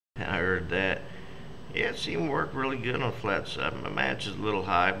heard that. Yeah, it seemed to work really good on the flat side. My match is a little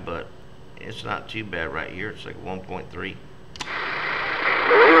high, but it's not too bad right here. It's like 1.3. Believe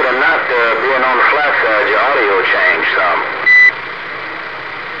it or not, being on the flat side, your audio changed some.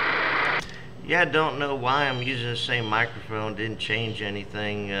 Yeah, I don't know why I'm using the same microphone. Didn't change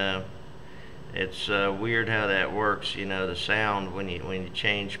anything. It's weird how that works, you know, the sound when you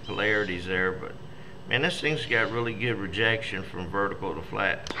change polarities there. But man, this thing's got really good rejection from vertical to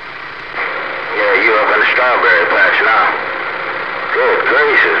flat. Yeah, you up in the strawberry patch now. Good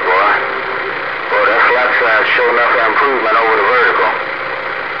gracious, boy. Boy, that flat side sure enough improvement over the vertical.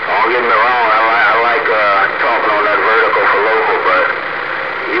 Don't get me wrong, I like talking on that vertical for local, but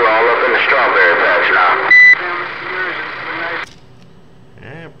you all up in the strawberry patch now.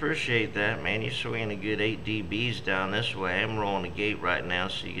 I appreciate that, man. You're swinging a good 8 dBs down this way. I'm rolling the gate right now,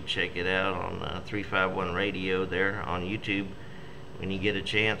 so you can check it out on 351 Radio there on YouTube when you get a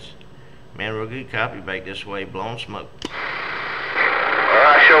chance. Man, real good copy back this way, blowing smoke.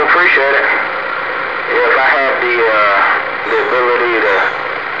 Well, I sure appreciate it. Yeah, if I had the ability to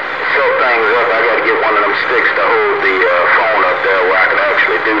set things up, I got to get one of them sticks to hold the phone up there where I can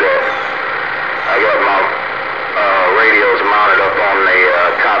actually do that. I got my radios mounted up on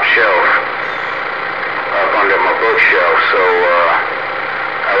the top shelf, up under my bookshelf, so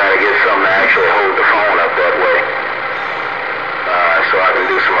I got to get something to actually hold the phone up that way. So I can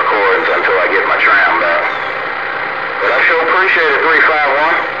do some recordings until I get my tram back. But I sure appreciate it, 351.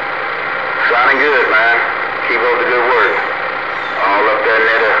 Sounding good, man. Keep up the good work. All up there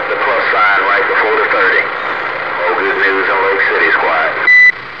near the plus sign right before the 30. All good news in Lake City's quiet.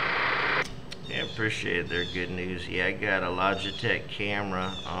 Yeah, appreciate it. They're good news. Yeah, I got a Logitech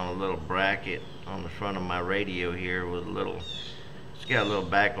camera on a little bracket on the front of my radio here with a little, it's got a little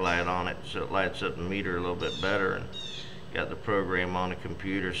backlight on it so it lights up the meter a little bit better, and got the program on the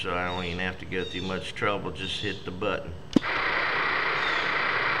computer so I don't even have to go through much trouble, just hit the button.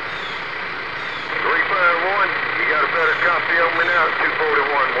 351, you got a better copy of me now,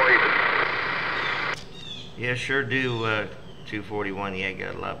 241 waving. Yeah, sure do, 241, yeah,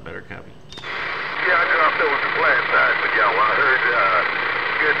 got a lot better copy. Yeah, I dropped over the flat side, but y'all, I heard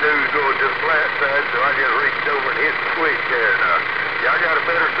good news going to the flat side, so I just reached over and hit the switch there, and y'all got a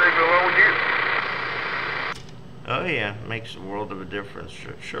better signal on you? Oh yeah, makes a world of a difference.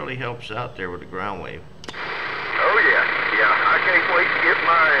 Surely helps out there with the ground wave. Oh yeah, I can't wait to get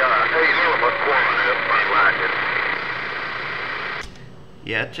my 8-element quad up my liking.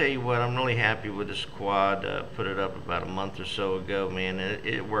 Yeah, I tell you what, I'm really happy with this quad. Put it up about a month or so ago, man.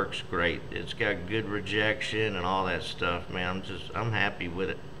 It works great. It's got good rejection and all that stuff, man. I'm happy with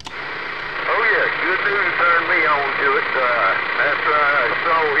it. Oh yeah, good news turned me on to it. After I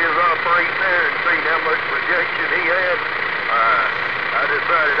saw his operating there and seen how much rejection he had, I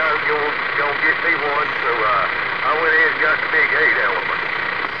decided I was going to get me one, so I went ahead and got the big 8-element.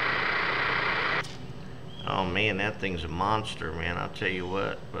 Oh man, that thing's a monster, man. I'll tell you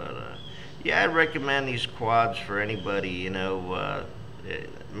what. But yeah, I'd recommend these quads for anybody. You know,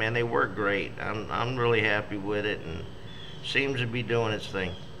 man, they work great. I'm really happy with it, and seems to be doing its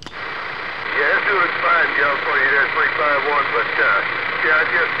thing. Yeah, it's doing fine, Joe, for you there, 351, but yeah, I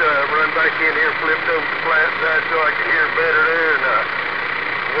just run back in here, flipped over the flat side so I could hear better there, and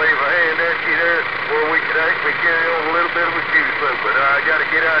wave a hand at you there where we could actually carry on a little bit of a juice loop. But I got to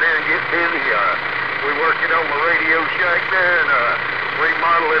get out here and get busy. We're working on my Radio Shack there and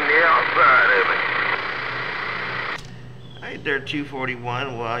remodeling the outside of it. Hey there,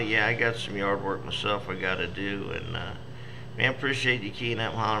 241. Well, yeah, I got some yard work myself I got to do, and man, appreciate you keying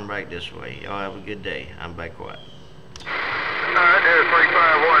up and hollering back this way. Y'all have a good day. I'm back quiet. Alright, there's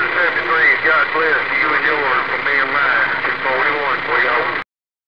 351 73. God bless you and yours from me and mine. 241 for y'all.